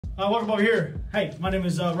Welcome over here. Hey, my name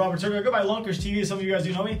is Robert Turner. I go by Lunkers TV, some of you guys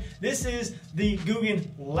do know me. This is the Googan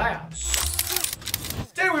Lab.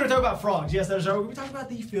 Today we're going to talk about frogs. Yes, that is right. We're going to talk about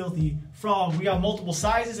the filthy frog. We got multiple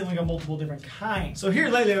sizes and we got multiple different kinds. So here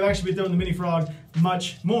lately I've actually been throwing the mini frog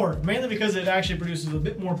much more, mainly because it actually produces a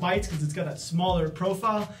bit more bites because it's got that smaller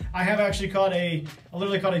profile. I have actually caught I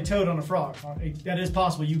literally caught a toad on a frog. That is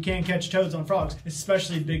possible. You can catch toads on frogs,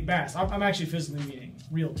 especially big bass. I'm actually physically meeting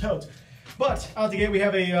real toads. But out the gate we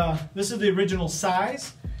have this is the original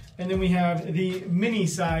size. And then we have the mini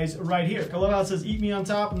size right here. I love how it says eat me on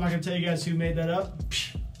top. I'm not going to tell you guys who made that up.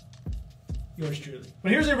 Psh, yours truly.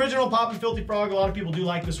 But here's the original Poppin' Filthy Frog. A lot of people do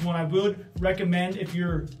like this one. I would recommend if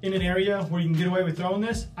you're in an area where you can get away with throwing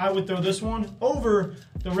this, I would throw this one over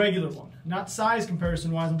the regular one. Not size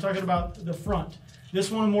comparison wise, I'm talking about the front.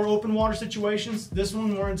 This one more open water situations. This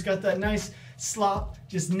one where it's got that nice slop,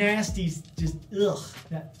 just nasty, just ugh,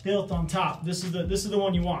 that filth on top. This is the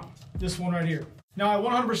one you want. This one right here. Now, I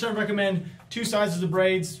 100% recommend two sizes of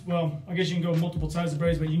braids. Well, I guess you can go multiple sizes of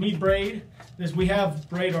braids, but you need braid. We have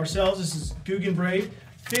braid ourselves. This is Googan braid.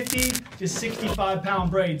 50 to 65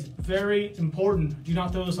 pound braids. Very important. Do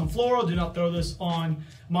not throw this on floral. Do not throw this on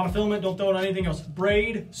monofilament. Don't throw it on anything else.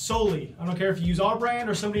 Braid solely. I don't care if you use our brand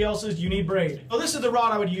or somebody else's, you need braid. So this is the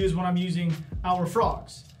rod I would use when I'm using our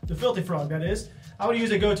frogs. The Filthy Frog, that is. I would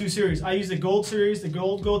use a go-to series. I use the Gold series, the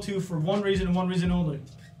Gold go-to for one reason and one reason only.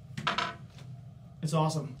 It's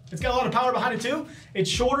awesome. It's got a lot of power behind it too. It's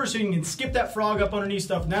shorter so you can skip that frog up underneath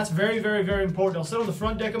stuff, and that's very, very, very important. I'll sit on the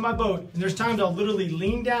front deck of my boat, and there's times I'll literally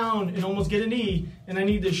lean down and almost get a knee, and I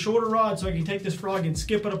need this shorter rod so I can take this frog and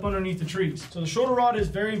skip it up underneath the trees. So the shorter rod is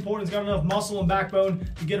very important. It's got enough muscle and backbone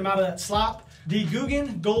to get them out of that slop. The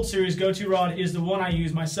Googan Gold Series go-to rod is the one I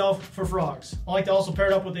use myself for frogs. I like to also pair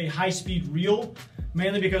it up with a high-speed reel,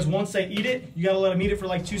 mainly because once they eat it, you gotta let them eat it for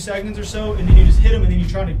like 2 seconds or so, and then you just hit them and then you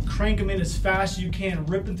try to crank them in as fast as you can,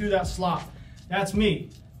 ripping through that slop. That's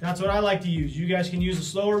me. That's what I like to use. You guys can use a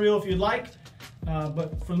slower reel if you'd like,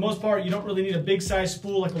 but for the most part, you don't really need a big size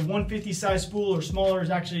spool, like a 150 size spool or smaller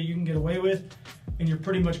is actually you can get away with, and you're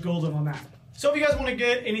pretty much golden on that. So if you guys want to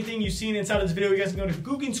get anything you've seen inside of this video, you guys can go to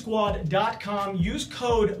Googansquad.com, use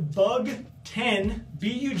code BUG10,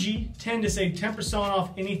 B-U-G-10 to save 10%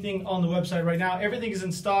 off anything on the website right now. Everything is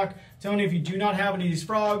in stock. I'm telling you, if you do not have any of these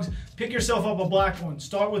frogs, pick yourself up a black one.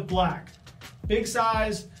 Start with black. Big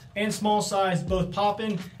size and small size, both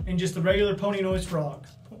poppin' and just the regular pony nose frog.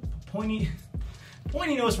 Pointy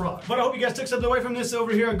nose frog. But I hope you guys took something away from this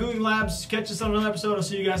over here at Googan Labs. Catch us on another episode. I'll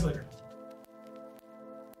see you guys later.